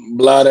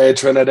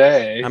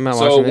 Trinidad. I'm not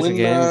watching this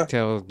again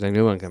until the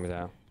new one comes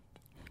out.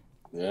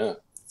 Yeah.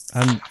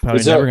 I'm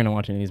probably never gonna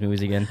watch any of these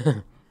movies again.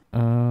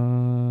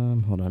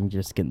 Hold on, I'm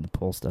just getting the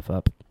poll stuff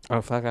up.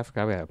 Oh fuck! I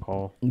forgot we had a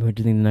poll. What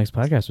do you think the next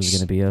podcast was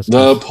gonna be? Us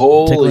The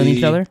poll. tickling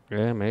each other.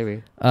 Yeah,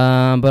 maybe.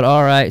 But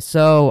all right.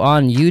 So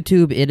on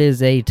YouTube, it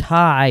is a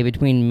tie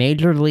between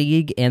Major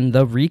League and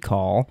The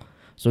Recall.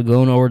 So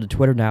going over to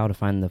Twitter now to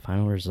find the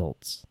final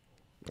results.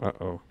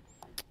 Uh-oh.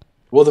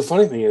 Well, the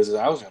funny thing is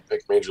I was going to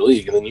pick Major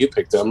League, and then you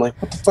picked it. I'm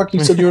like, what the fuck? You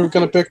said you were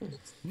going to pick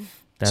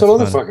some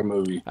other fucking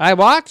movie. I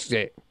watched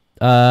it.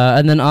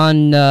 And then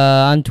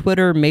on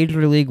Twitter,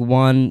 Major League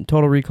won,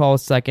 Total Recall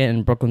was second,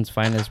 and Brooklyn's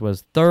Finest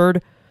was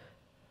third.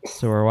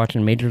 So we're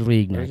watching Major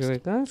League next. Major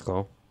League, that's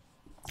cool.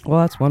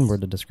 Well, that's one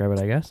word to describe it,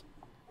 I guess.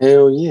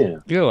 Hell yeah.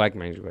 You like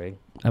Major League.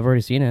 I've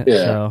already seen it,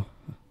 Yeah. so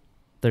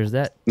there's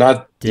that.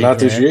 Not this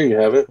Dickhead. year, you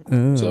haven't.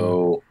 Ooh.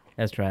 So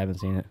That's true, I haven't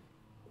seen it.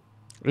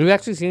 You've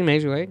actually seen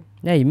Major League?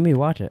 Yeah, you made me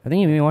watch it. I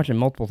think you made me watch it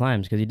multiple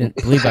times because you didn't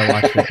believe I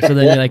watched it. So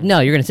then you're like, no,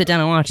 you're going to sit down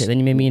and watch it. Then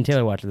you made me and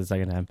Taylor watch it the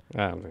second time.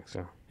 I don't think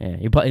so. Yeah,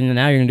 and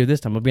now you're going to do this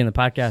time. We'll be in the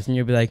podcast and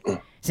you'll be like,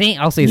 see,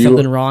 I'll say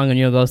something wrong and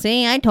you'll go,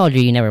 see, I told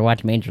you never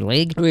watched Major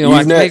League. We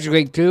watched Major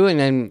League 2 and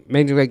then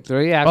Major League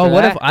 3 after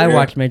what that? if I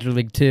watch Major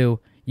League 2,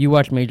 you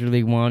watch Major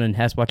League 1, and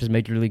Hess watches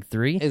Major League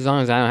 3? As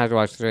long as I don't have to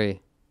watch 3.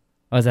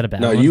 Oh, is that a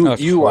bad no, one? you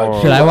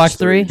watch. Should I watch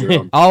 3?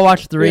 Jerome. I'll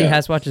watch 3, Yeah.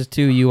 Hess watches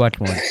 2, you watch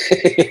 1.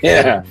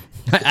 Yeah.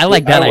 I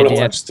like that I want to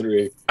idea. watch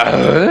 3.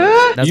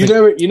 That's You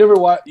never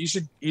watch.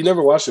 You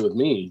never watched it with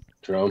me,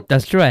 Jerome.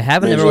 That's true. I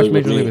haven't Major ever watched League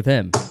with Major League me. with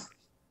him.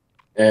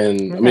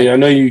 And I mean, I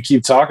know you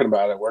keep talking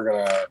about it. We're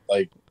gonna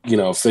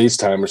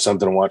FaceTime or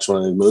something and watch one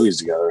of these movies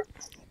together.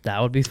 That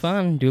would be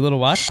fun. Do a little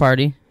watch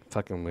party.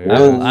 Fucking weird.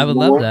 I would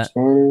love that.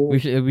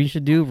 We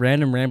should do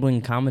random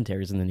rambling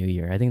commentaries in the new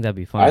year. I think that'd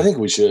be fun. I think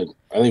we should.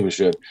 I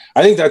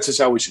think that's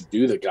just how we should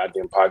do the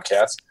goddamn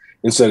podcast.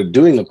 Instead of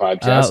doing the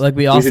podcast, like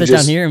we all should sit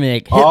down here and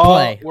make hit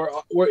play.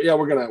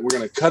 We're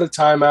gonna cut a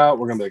timeout.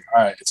 We're gonna be like,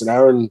 all right, it's an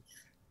hour and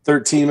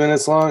 13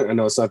 minutes long. I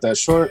know it's not that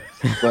short,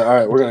 but all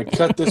right, we're gonna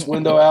cut this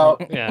window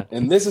out. Yeah.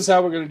 And this is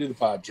how we're gonna do the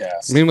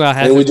podcast. Meanwhile,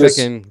 And we Hess is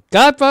picking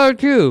Godfather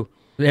 2.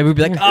 Yeah, we'd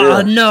be like,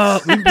 oh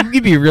no,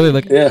 we'd be really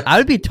like, Yeah. I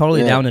would be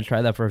totally Yeah. down to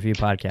try that for a few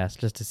podcasts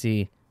just to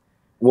see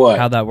What?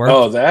 how that works.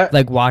 Oh, that?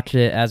 Like watch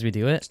it as we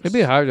do it. It'd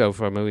be hard, though,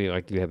 for a movie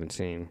like you haven't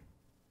seen.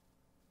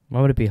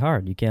 Why would it be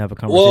hard? You can't have a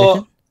conversation.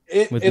 Well,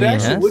 it with me and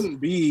actually Hess?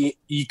 wouldn't be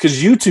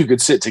because you two could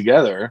sit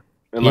together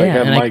and like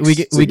have mics we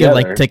could like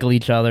together. tickle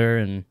each other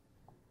and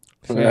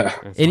Yeah.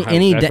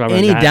 any That's why we're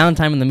any not-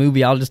 downtime in the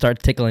movie, I'll just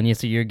start tickling you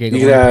so you're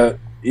giggling.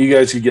 You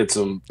guys could get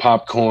some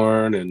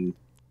popcorn and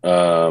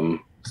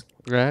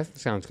Yeah, that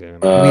sounds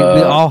good. we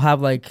all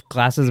have like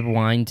glasses of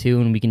wine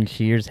too, and we can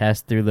cheers Hess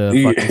through the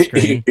fucking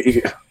screen.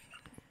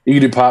 you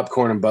can do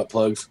popcorn and butt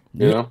plugs.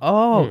 You know.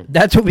 Oh,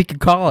 that's what we could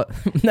call it.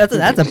 that's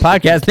a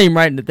podcast name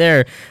right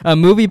there. A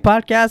movie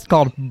podcast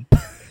called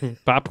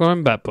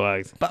Popcorn butt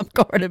plugs.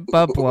 Popcorn and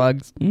Butt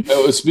Plugs.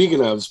 Oh, speaking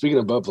of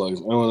butt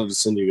plugs, I wanted to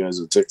send you guys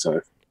a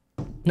TikTok.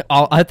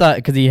 I thought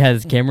because he had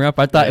his camera up,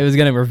 I thought it was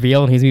gonna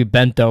reveal and he's gonna be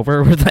bent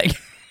over with like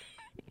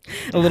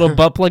a little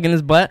butt plug in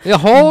his butt The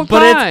whole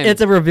But time.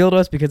 it's a reveal to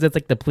us because it's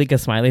like the Pleeka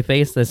smiley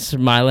face that's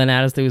smiling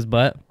at us through his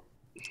butt.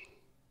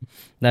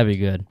 That'd be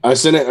good. I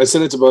sent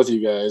it to both of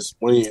you guys.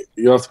 When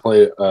you have to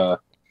play it,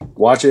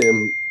 watch it.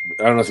 And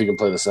I don't know if you can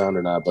play the sound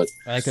or not, but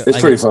it's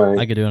pretty funny.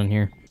 I could do it on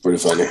here. Pretty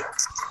funny.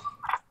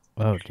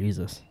 Oh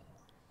Jesus!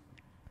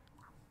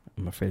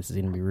 I'm afraid this is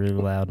gonna be really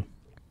loud.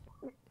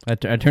 I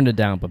turned it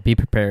down, but be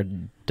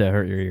prepared to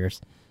hurt your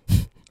ears.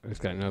 It's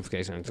got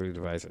notification on 3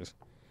 devices.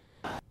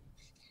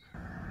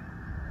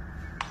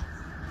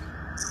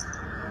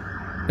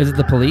 Is it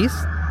the police?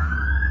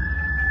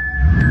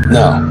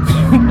 No,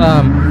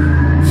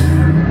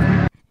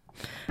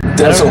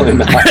 definitely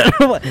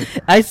not.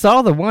 I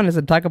saw the one. Is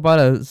it talk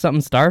about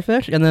something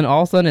starfish, and then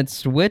all of a sudden it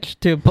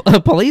switched to a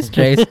police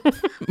chase.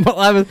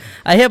 Well,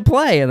 I hit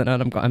play, and then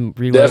I'm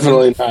reloading.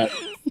 Definitely not.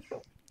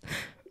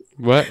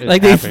 What is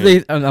Like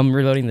happening? I'm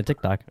reloading the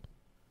TikTok.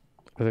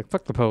 I was like,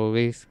 fuck the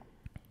police.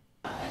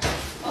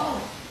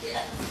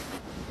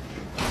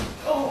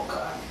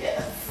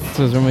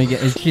 So it's when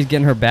she's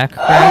getting her back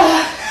cracked.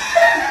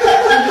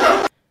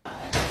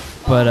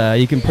 But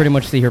you can pretty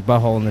much see her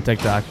butthole in the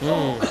TikTok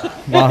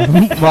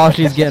while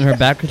she's getting her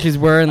back, because she's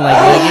wearing like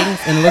leggings,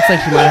 and it looks like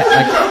she might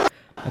like.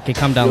 Okay,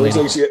 calm down, lady.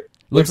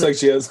 Looks like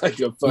she has like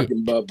a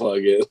fucking butt plug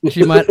in.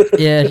 She might,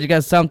 yeah, she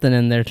got something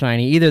in there,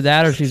 shiny. Either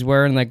that, or she's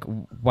wearing like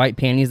white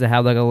panties that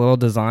have like a little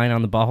design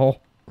on the butthole.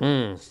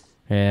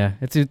 Yeah,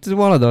 it's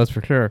one of those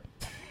for sure.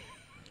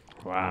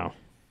 Wow.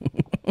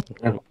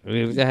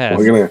 Leave the house.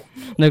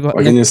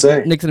 What can you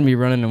say? Nick's gonna be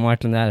running and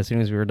watching that as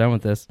soon as we were done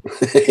with this.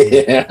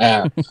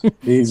 Yeah,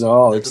 he's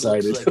all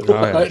excited.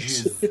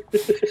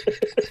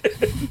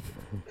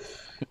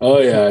 Oh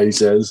yeah, he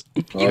says.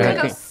 Oh,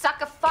 yeah.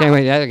 Can't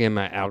wait to get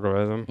my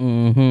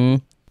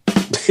algorithm.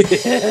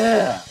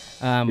 Yeah.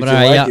 But you all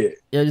right, like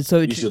yeah.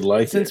 So you should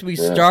like since it. we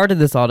Yeah. started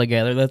this all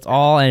together, let's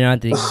all and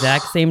at the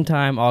exact same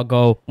time. I'll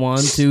go 1,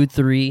 2,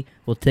 3.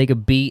 We'll take a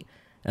beat,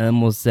 and then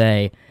we'll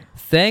say,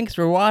 "Thanks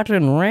for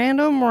watching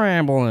Random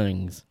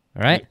Ramblings."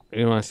 All right.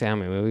 You want to say how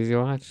many movies you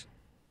watch?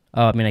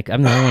 Oh, I mean,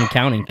 I'm the only one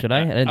counting. Should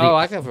I?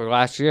 I got for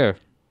last year.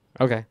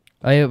 Okay.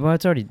 Oh, yeah, well,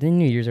 it's already the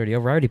New Year's already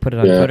over. I already put it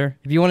on Yeah. Twitter.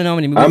 If you want to know how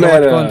many movies I'm I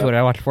watched, at, go on Twitter.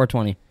 I watched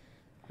 420.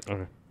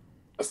 Okay.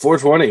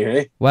 420,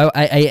 hey? Well,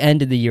 I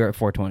ended the year at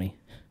 420.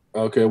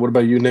 Okay, what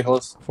about you,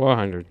 Nicholas?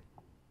 400.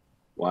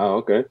 Wow,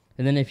 okay.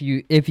 And then if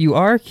you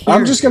are curious,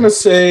 I'm just gonna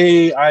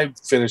say I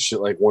finished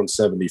at like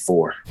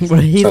 174. Well,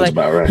 he's Sounds like,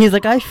 about right. He's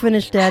like, I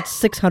finished at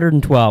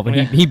 612, and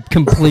he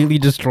completely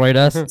destroyed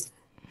us.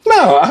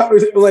 No, I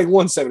was like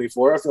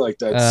 174. I feel like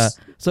that's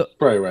So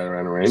probably right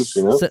around the range,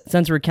 you know?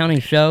 since we're counting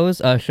shows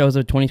of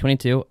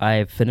 2022,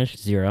 I've finished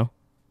 0.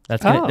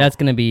 That's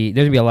gonna be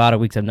there's gonna be a lot of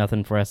weeks of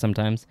nothing for us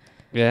sometimes.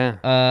 Yeah.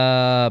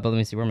 But let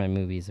me see where are my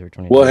movies are.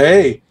 Well,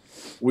 hey,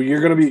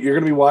 you're gonna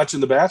be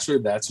watching The Bachelor.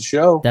 That's a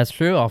show. That's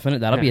true. I'll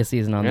finish. That'll be a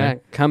season on there.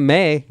 Come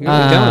May. You're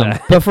done with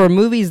that. But for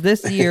movies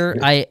this year,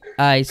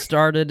 I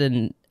started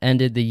and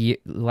ended the year.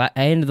 I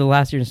ended the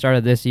last year and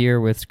started this year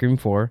with Scream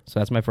 4. So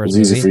that's my first.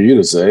 It's movie. easy for you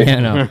to say. Yeah,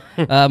 no.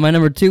 My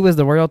number 2 was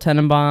The Royal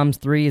Tenenbaums.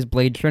 3 is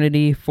Blade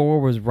Trinity.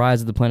 4 was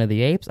Rise of the Planet of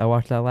the Apes. I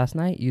watched that last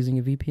night using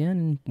a VPN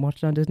and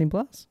watched it on Disney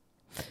Plus.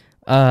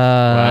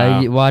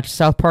 I watched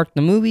South Park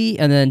the movie,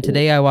 and then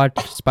today I watched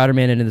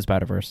Spider-Man Into the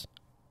Spider-Verse.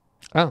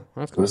 Oh,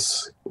 that's cool.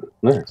 That's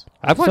nice.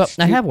 I've watched.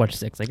 I have watched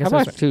 6. I guess I've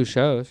watched 2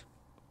 shows.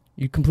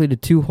 You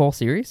completed 2 whole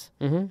series.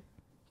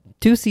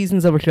 2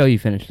 seasons of a show you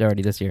finished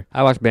already this year.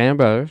 I watched Band of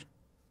Brothers.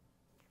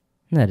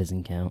 That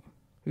doesn't count.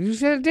 You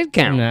said it did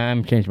count. Nah,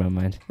 I'm changed my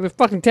mind. It was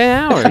fucking 10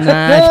 hours.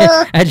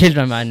 Nah, I changed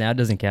my mind now. It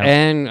doesn't count.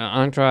 And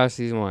Entourage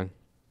season 1.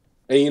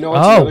 Hey, you know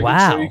what's Oh, another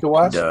wow. good show you can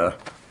watch?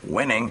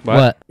 Winning.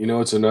 What? You know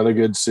what's another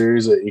good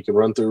series that you can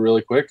run through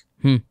really quick?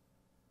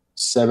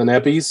 7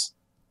 Eppies.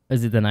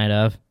 Is it the night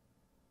of?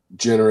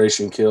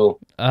 Generation Kill.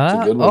 It's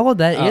a good one. Oh,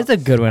 that is a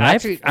good one.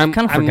 Actually, I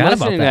kind of forgot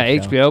about listening that. to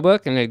that show. HBO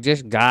book, and they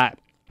just got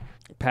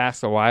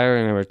past the wire,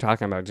 and they were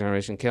talking about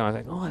Generation Kill. I was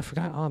like, oh, I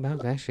forgot all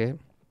about that shit.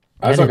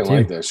 I I did fucking too.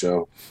 like that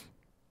show.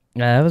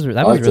 Yeah, that was liked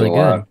it really a good.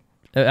 lot.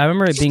 I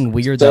remember it being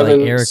weird that like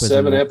Eric was in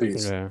 7 that.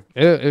 Eppies. Yeah,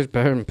 it was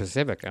better than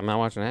Pacific. I'm not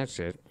watching that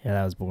shit. Yeah,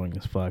 that was boring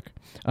as fuck.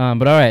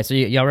 But all right, so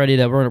y'all ready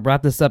to? We're gonna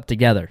wrap this up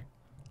together.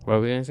 What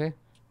were we gonna say?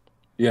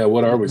 Yeah,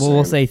 what are we saying?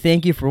 We'll say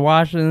thank you for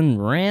watching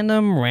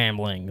Random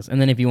Ramblings, and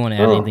then if you want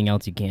to add Oh. anything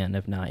else, you can.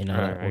 If not, we'll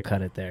Alright.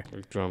 cut it there.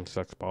 Drum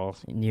sucks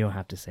balls. You don't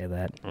have to say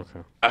that. Okay.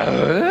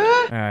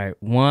 All right,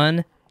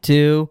 1,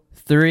 2,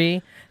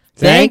 3.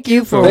 Thank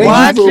you for Thank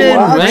watching you for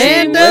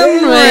watching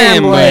Random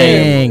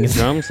Ramblings.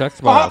 Drum sucks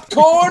balls.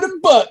 Popcorn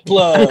and butt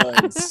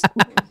plugs.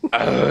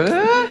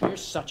 You're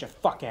such a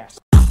fuck ass.